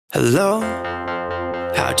Hello,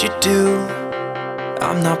 how'd you do?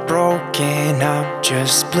 I'm not broken, I'm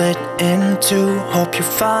just split in two. Hope you're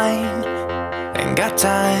fine, ain't got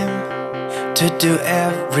time to do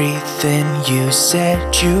everything you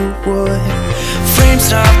said you would.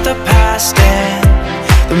 Frames of the past and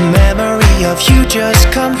the memory of you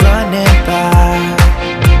just come running by.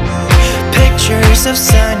 Pictures of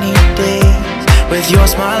sunny days with your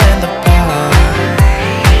smile in the bar.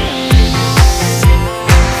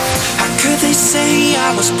 They say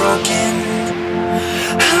I was broken.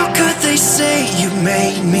 How could they say you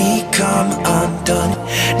made me come undone?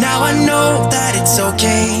 Now I know that it's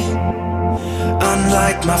okay.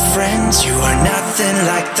 Unlike my friends, you are nothing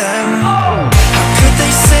like them. How could they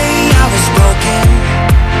say I was broken?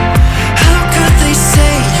 How could they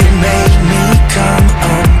say you made me come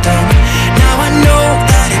undone? Now I know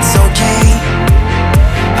that it's okay.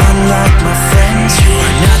 Unlike my friends, you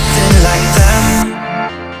are nothing like them.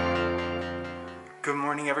 Good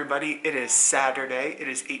morning, everybody. It is Saturday. It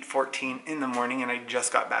is 8:14 in the morning and I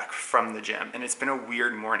just got back from the gym, and it's been a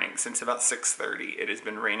weird morning. Since about 6:30 it has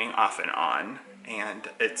been raining off and on,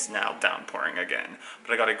 and it's now downpouring again,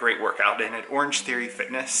 but I got a great workout in at Orange Theory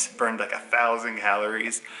Fitness. Burned like 1,000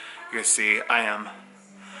 calories. You can see I am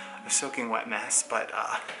a soaking wet mess, but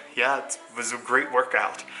yeah, it was a great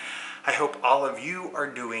workout. I hope all of you are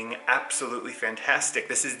doing absolutely fantastic.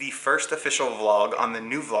 This is the first official vlog on the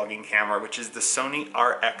new vlogging camera, which is the Sony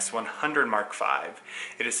RX100 Mark V.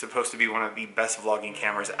 It is supposed to be one of the best vlogging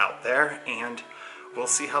cameras out there, and we'll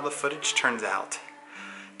see how the footage turns out.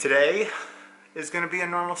 Today is going to be a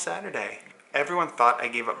normal Saturday. Everyone thought I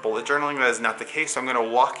gave up bullet journaling. That is not the case, so I'm going to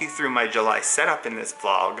walk you through my July setup in this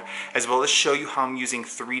vlog, as well as show you how I'm using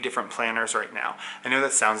 3 different planners right now. I know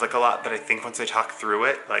that sounds like a lot, but I think once I talk through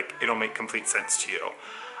it, it'll make complete sense to you.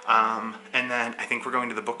 And then I think we're going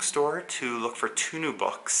to the bookstore to look for 2 new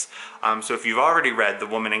books. So if you've already read The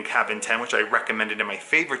Woman in Cabin 10, which I recommended in my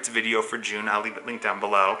favorites video for June, I'll leave it linked down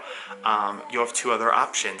below, you'll have 2 other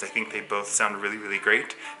options. I think they both sound really, really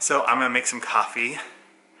great. So I'm going to make some coffee,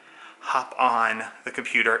 hop on the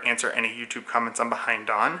computer, answer any YouTube comments I'm behind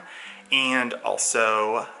on, and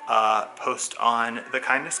also post on the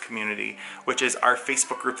Kindness Community, which is our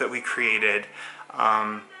Facebook group that we created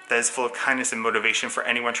that is full of kindness and motivation for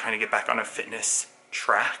anyone trying to get back on a fitness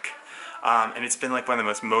track. And it's been like one of the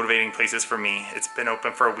most motivating places for me. It's been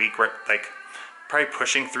open for a week. We're probably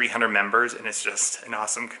pushing 300 members, and it's just an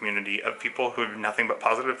awesome community of people who have nothing but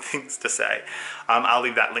positive things to say. I'll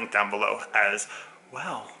leave that link down below as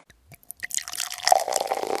well.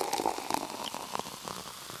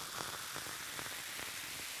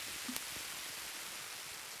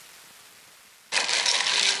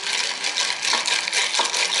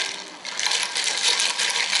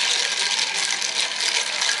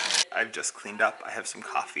 I've just cleaned up, I have some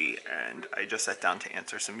coffee, and I just sat down to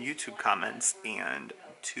answer some YouTube comments, and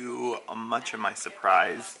to much of my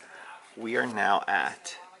surprise, we are now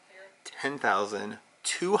at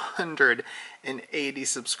 10,280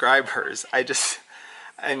 subscribers. I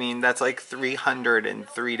mean, that's like 300 in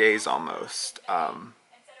 3 days almost.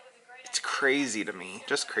 It's crazy to me,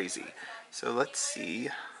 just crazy. So let's see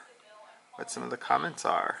what some of the comments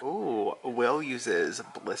are. Ooh, Will uses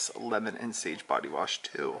Bliss Lemon and Sage Body Wash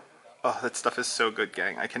too. Oh, that stuff is so good,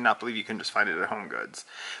 gang. I cannot believe you can just find it at Home Goods,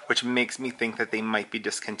 which makes me think that they might be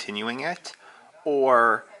discontinuing it,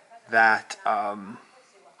 or that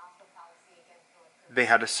they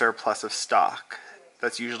had a surplus of stock.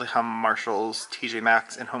 That's usually how Marshalls, TJ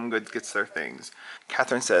Maxx, and Home Goods gets their things.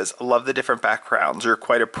 Catherine says, love the different backgrounds. You're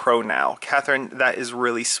quite a pro now. Catherine, that is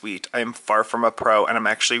really sweet. I am far from a pro, and I'm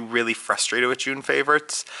actually really frustrated with June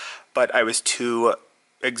favorites, but I was too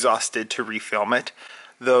exhausted to refilm it.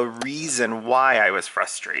 The reason why I was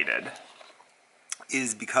frustrated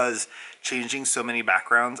is because changing so many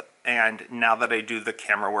backgrounds, and now that I do the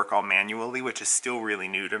camera work all manually, which is still really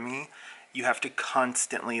new to me, you have to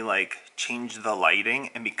constantly change the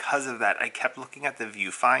lighting, and because of that I kept looking at the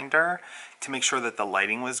viewfinder to make sure that the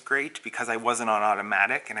lighting was great, because I wasn't on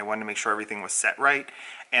automatic and I wanted to make sure everything was set right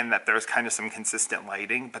and that there was kind of some consistent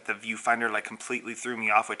lighting, but the viewfinder completely threw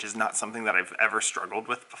me off, which is not something that I've ever struggled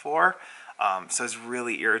with before. So I was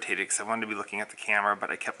really irritated because I wanted to be looking at the camera, but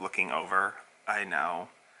I kept looking over. I know.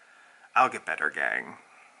 I'll get better, gang.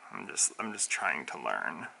 I'm just trying to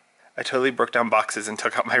learn. I totally broke down boxes and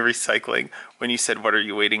took out my recycling when you said, what are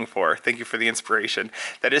you waiting for? Thank you for the inspiration.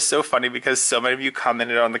 That is so funny because so many of you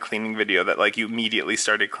commented on the cleaning video that you immediately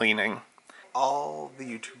started cleaning. All the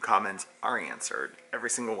YouTube comments are answered, every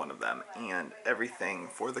single one of them, and everything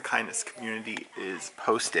for the Kindness Community is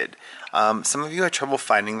posted. Some of you had trouble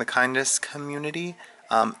finding the Kindness Community.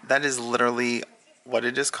 That is literally what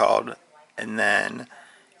it is called, and then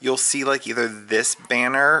you'll see like either this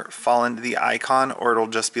banner fall into the icon or it'll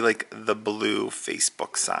just be like the blue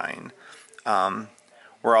Facebook sign.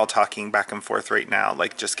 We're all talking back and forth right now,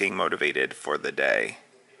 like just getting motivated for the day.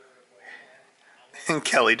 And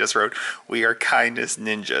Kelly just wrote, "We are kindness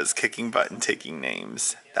ninjas, kicking butt and taking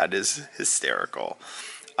names." That is hysterical.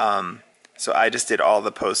 So I just did all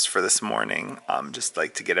the posts for this morning, just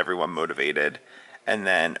like to get everyone motivated. And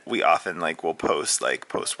then we often like will post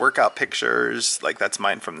workout pictures, like that's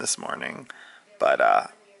mine from this morning.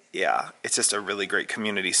 But yeah, it's just a really great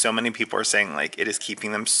community. So many people are saying like it is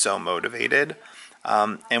keeping them so motivated.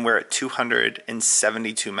 And we're at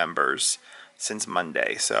 272 members since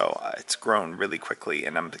Monday, so it's grown really quickly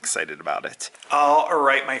and I'm excited about it. All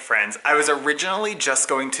right, my friends, I was originally just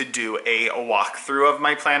going to do a walkthrough of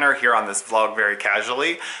my planner here on this vlog very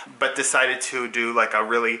casually, but decided to do like a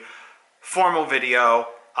really formal video,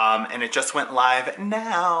 and it just went live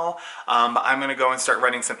now. I'm gonna go and start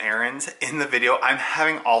running some errands. In the video, I'm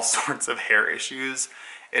having all sorts of hair issues.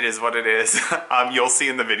 It is what it is. You'll see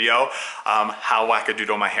in the video how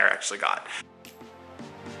wackadoodle my hair actually got.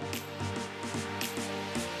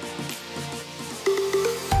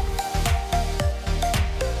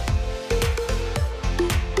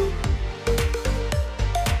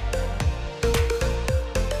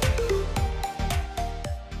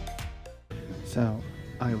 So,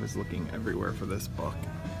 I was looking everywhere for this book,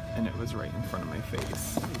 and it was right in front of my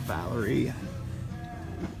face. Valerie.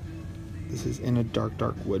 This is In a Dark,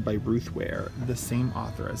 Dark Wood by Ruth Ware, the same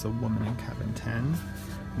author as A Woman in Cabin 10,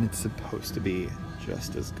 and it's supposed to be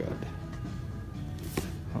just as good.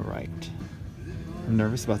 Alright. I'm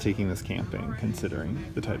nervous about taking this camping,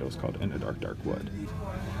 considering the title is called In a Dark, Dark Wood.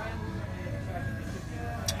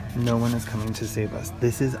 No one is coming to save us.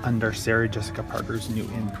 This is under Sarah Jessica Parker's new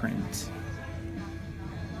imprint.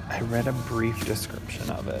 I read a brief description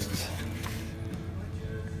of it.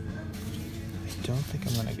 I don't think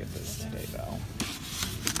I'm gonna get this today though.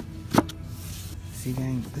 See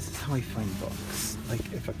gang, this is how I find books.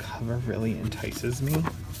 Like if a cover really entices me,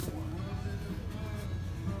 like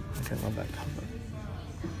I love that cover.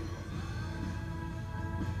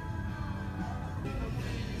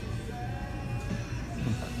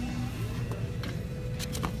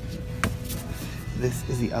 This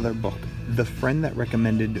is the other book. The friend that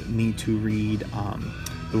recommended me to read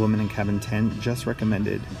The Woman in Cabin 10 just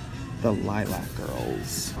recommended The Lilac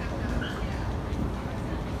Girls.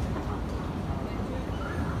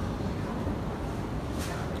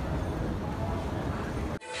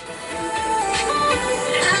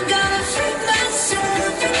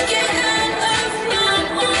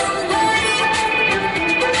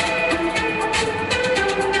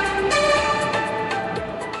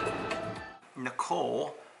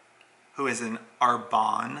 Nicole, who is an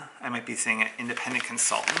Arbonne, I might be saying an independent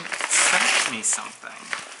consultant, sent me something.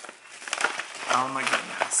 Oh my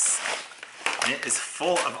goodness. And it is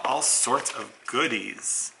full of all sorts of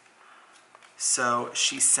goodies. So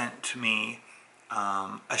she sent to me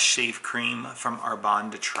a shave cream from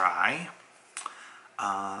Arbonne to try,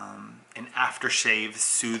 an aftershave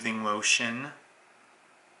soothing lotion,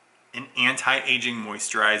 an anti-aging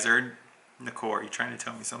moisturizer. Nicole, are you trying to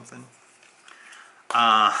tell me something?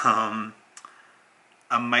 A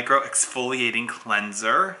micro exfoliating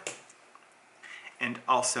cleanser, and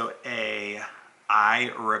also a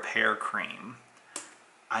eye repair cream.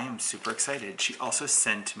 I am super excited. She also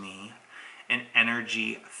sent me an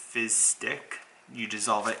energy fizz stick. You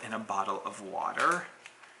dissolve it in a bottle of water.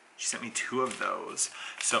 She sent me 2 of those.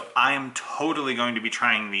 So I am totally going to be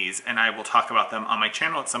trying these, and I will talk about them on my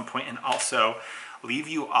channel at some point, and also leave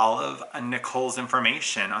you all of Nicole's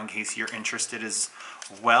information in case you're interested as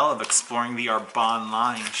well of exploring the Arbonne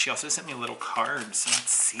line. She also sent me a little card, so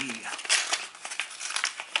let's see.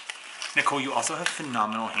 Nicole, you also have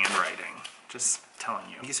phenomenal handwriting. Just telling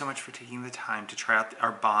you. Thank you so much for taking the time to try out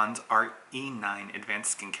Arbonne's RE9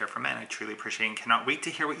 Advanced Skincare for Men. I truly appreciate it and cannot wait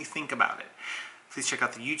to hear what you think about it. Please check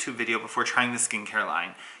out the YouTube video before trying the skincare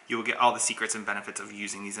line. You will get all the secrets and benefits of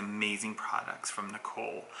using these amazing products from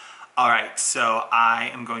Nicole. Alright, so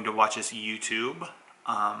I am going to watch this YouTube,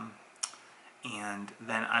 and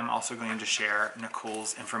then I'm also going to share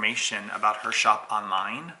Nicole's information about her shop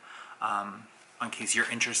online, in case you're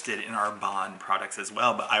interested in Arbonne products as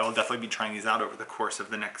well. But I will definitely be trying these out over the course of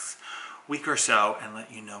the next week or so and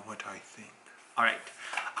let you know what I think. Alright,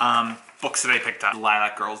 books that I picked up.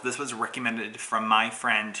 Lilac Girls. This was recommended from my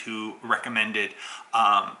friend who recommended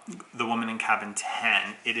The Woman in Cabin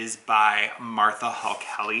 10. It is by Martha Hall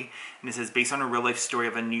Kelly, and it says, based on a real life story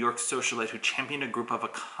of a New York socialite who championed a group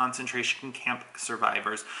of concentration camp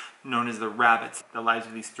survivors known as the Rabbits. The lives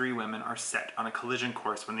of these three women are set on a collision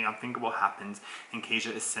course when the unthinkable happens and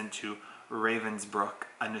Kasia is sent to Ravensbrück,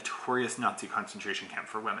 a notorious Nazi concentration camp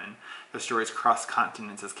for women. The stories cross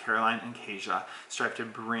continents as Caroline and Kasia strive to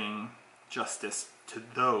bring justice to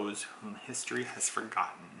those whom history has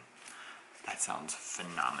forgotten. That sounds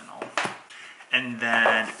phenomenal. And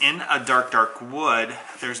then In a Dark, Dark Wood,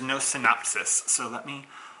 there's no synopsis, so let me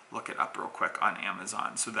look it up real quick on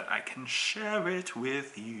Amazon so that I can share it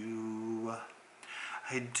with you.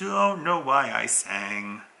 I don't know why I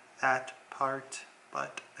sang that part,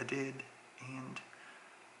 but I did, and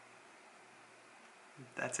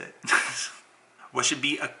that's it. What should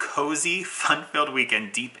be a cozy, fun-filled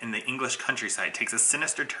weekend deep in the English countryside takes a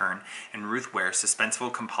sinister turn in Ruth Ware's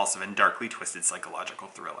suspenseful, compulsive, and darkly twisted psychological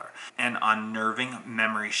thriller. An unnerving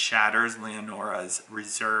memory shatters Leonora's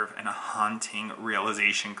reserve and a haunting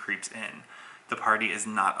realization creeps in. The party is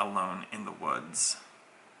not alone in the woods.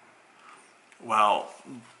 Well,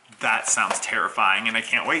 that sounds terrifying, and I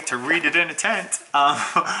can't wait to read it in a tent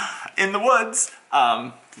in the woods.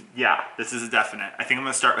 Yeah, this is a definite. I think I'm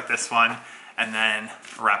going to start with this one and then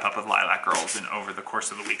wrap up with Lilac Girls, and over the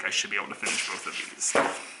course of the week I should be able to finish both of these.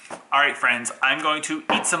 Alright friends, I'm going to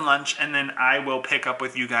eat some lunch and then I will pick up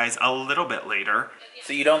with you guys a little bit later.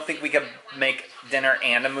 So you don't think we could make dinner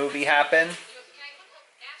and a movie happen?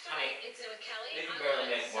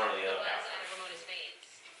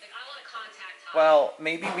 Well,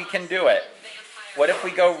 maybe we can do it. What if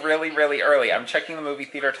we go really, really early? I'm checking the movie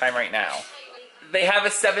theater time right now. They have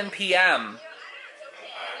a 7 p.m.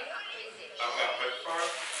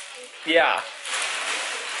 Yeah.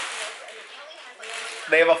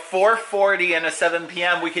 They have a 4:40 and a 7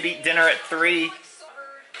 p.m. We could eat dinner at 3.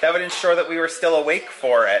 That would ensure that we were still awake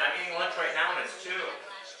for it. I'm eating lunch right now and it's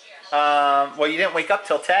 2. Well, you didn't wake up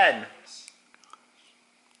till 10.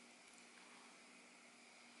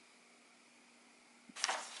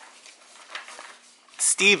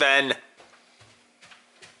 Steven!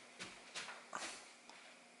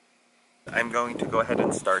 I'm going to go ahead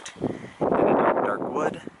and start In a Dark, Dark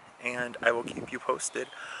Wood, and I will keep you posted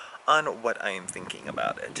on what I am thinking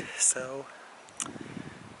about it. So,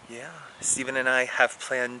 yeah, Steven and I have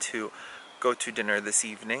planned to go to dinner this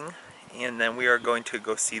evening, and then we are going to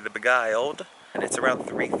go see The Beguiled, and it's around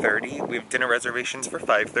 3:30. We have dinner reservations for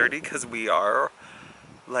 5:30 because we are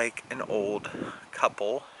like an old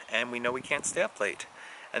couple, and we know we can't stay up late.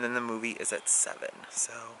 And then the movie is at 7,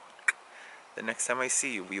 so the next time I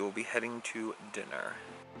see you, we will be heading to dinner.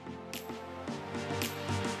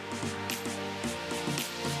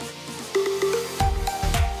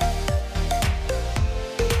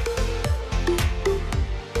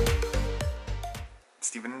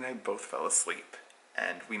 Steven and I both fell asleep,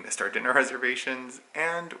 and we missed our dinner reservations,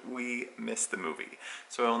 and we missed the movie.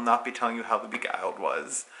 So I will not be telling you how The Beguiled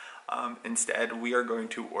was. Instead, we are going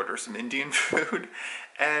to order some Indian food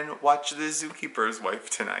and watch The Zookeeper's Wife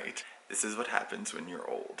tonight. This is what happens when you're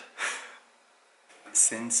old.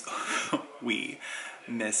 Since we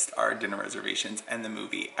missed our dinner reservations and the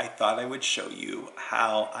movie, I thought I would show you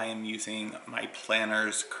how I am using my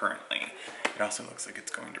planners currently. It also looks like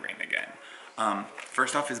it's going to rain again.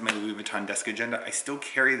 First off is my Louis Vuitton desk agenda. I still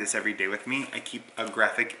carry this every day with me. I keep a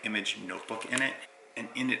graphic image notebook in it, and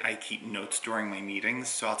in it I keep notes during my meetings,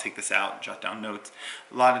 so I'll take this out, jot down notes.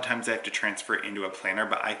 A lot of times I have to transfer it into a planner,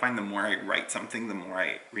 but I find the more I write something, the more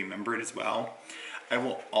I remember it as well. I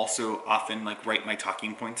will also often write my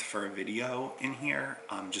talking points for a video in here,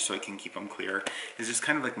 just so I can keep them clear. It's just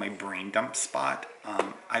kind of like my brain dump spot.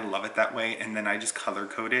 I love it that way, and then I just color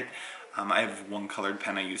code it. I have one colored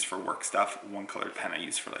pen I use for work stuff, one colored pen I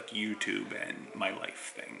use for YouTube and my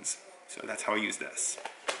life things. So that's how I use this.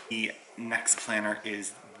 The next planner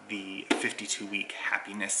is the 52-week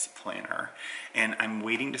happiness planner, and I'm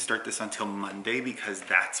waiting to start this until Monday because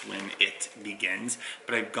that's when it begins.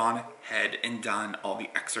 But I've gone ahead and done all the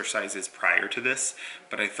exercises prior to this,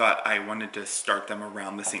 but I thought I wanted to start them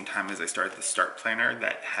around the same time as I started the start planner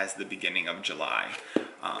that has the beginning of July.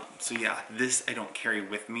 So yeah, this I don't carry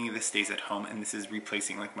with me. This stays at home, and this is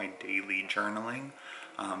replacing my daily journaling.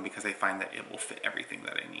 Because I find that it will fit everything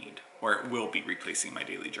that I need, or it will be replacing my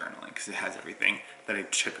daily journaling because it has everything that I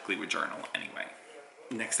typically would journal anyway.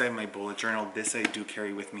 Next I have my bullet journal. This I do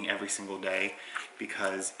carry with me every single day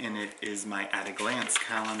because in it is my at a glance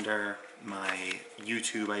calendar, my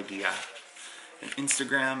YouTube idea, and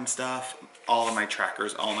Instagram stuff, all of my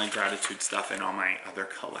trackers, all my gratitude stuff, and all my other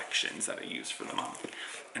collections that I use for the month.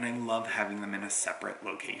 And I love having them in a separate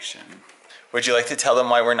location. Would you like to tell them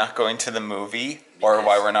why we're not going to the movie or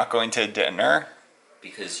why we're not going to dinner?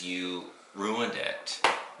 Because you ruined it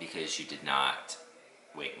because you did not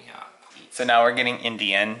wake me up. So now we're getting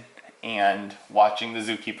Indian and watching The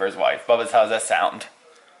Zookeeper's Wife. Bubba's, how's that sound?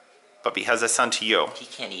 Bubby, how's that sound to you? He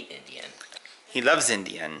can't eat Indian. He loves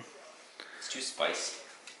Indian. It's too spicy.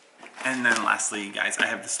 And then lastly, guys, I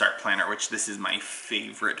have the Start Planner, which this is my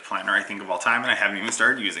favorite planner, I think, of all time, and I haven't even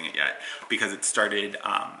started using it yet because it started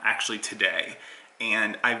actually today.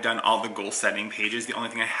 And I've done all the goal setting pages. The only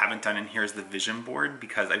thing I haven't done in here is the vision board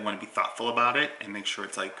because I want to be thoughtful about it and make sure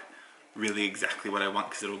it's like really exactly what I want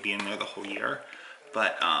because it'll be in there the whole year.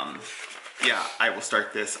 But yeah, I will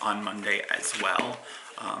start this on Monday as well.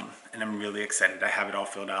 And I'm really excited. I have it all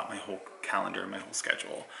filled out, my whole calendar, my whole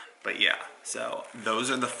schedule. But yeah, so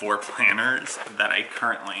those are the 4 planners that I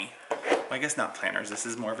currently, well, I guess not planners, this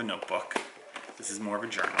is more of a notebook. This is more of a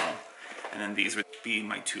journal. And then these would be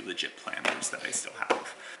my 2 legit planners that I still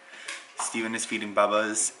have. Steven is feeding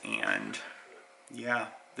Bubba's, and yeah,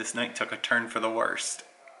 this night took a turn for the worst.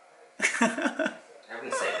 I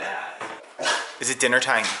wouldn't say that. Is it dinner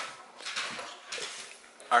time?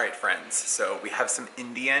 All right, friends, so we have some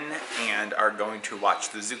Indian and are going to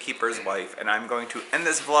watch The Zookeeper's Wife, and I'm going to end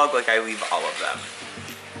this vlog like I leave all of them.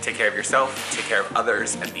 Take care of yourself, take care of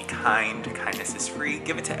others, and be kind. Kindness is free.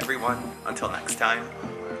 Give it to everyone. Until next time,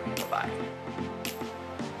 bye-bye.